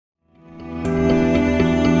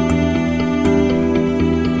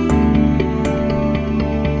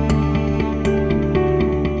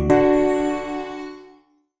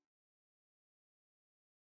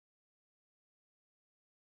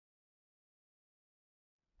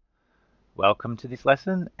Welcome to this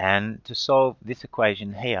lesson, and to solve this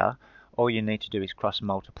equation here, all you need to do is cross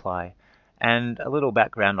multiply. And a little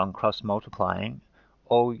background on cross multiplying,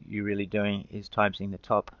 all you're really doing is timesing the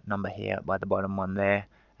top number here by the bottom one there,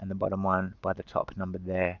 and the bottom one by the top number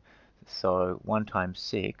there. So 1 times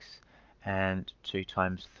 6 and 2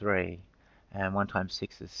 times 3, and 1 times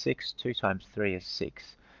 6 is 6, 2 times 3 is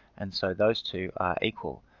 6, and so those two are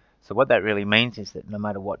equal. So what that really means is that no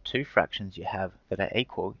matter what two fractions you have that are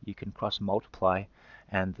equal, you can cross multiply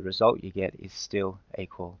and the result you get is still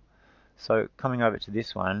equal. So coming over to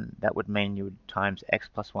this one, that would mean you would times x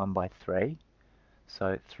plus 1 by 3.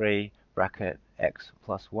 So 3 bracket x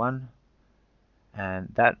plus 1, and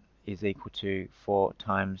that is equal to 4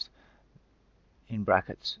 times in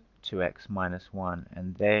brackets 2x minus 1.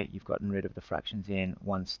 And there you've gotten rid of the fractions in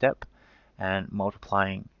one step and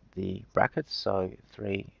multiplying the brackets, so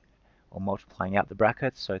 3 or multiplying out the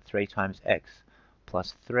brackets, so 3 times x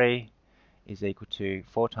plus 3 is equal to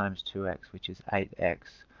 4 times 2x, which is 8x.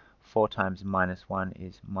 4 times minus 1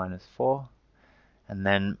 is minus 4. And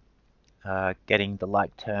then getting the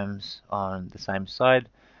like terms on the same side,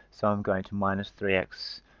 so I'm going to minus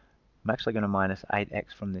 3x. I'm actually going to minus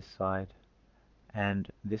 8x from this side and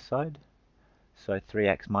this side. So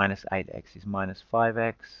 3x minus 8x is minus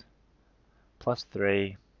 5x plus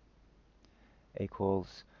 3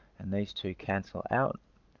 equals, and these two cancel out,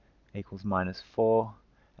 equals minus 4,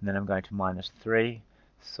 and then I'm going to minus 3,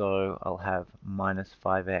 so I'll have minus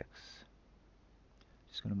 5x.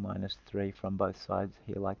 Just going to minus 3 from both sides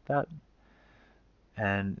here like that,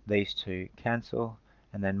 and these two cancel,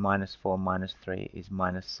 and then minus 4 minus 3 is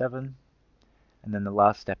minus 7, and then the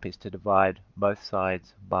last step is to divide both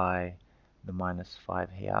sides by the minus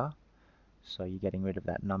 5 here. So you're getting rid of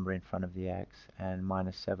that number in front of the x, and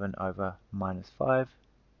minus 7 over minus 5.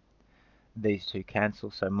 These two cancel,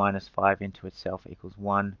 so minus 5 into itself equals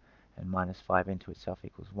 1, and minus 5 into itself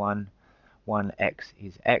equals 1. 1x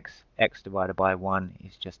is x, x divided by 1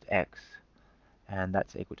 is just x, and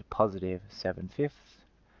that's equal to positive 7/5.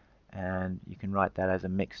 And you can write that as a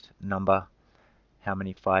mixed number. How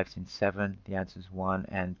many 5's in 7? The answer is 1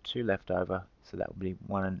 and 2 left over, so that would be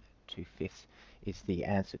 1 2/5 is the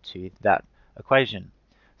answer to that equation.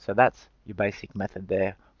 So that's your basic method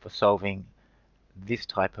there for solving this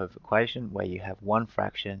type of equation where you have one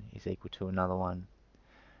fraction is equal to another one.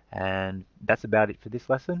 And that's about it for this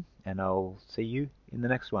lesson, and I'll see you in the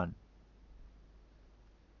next one.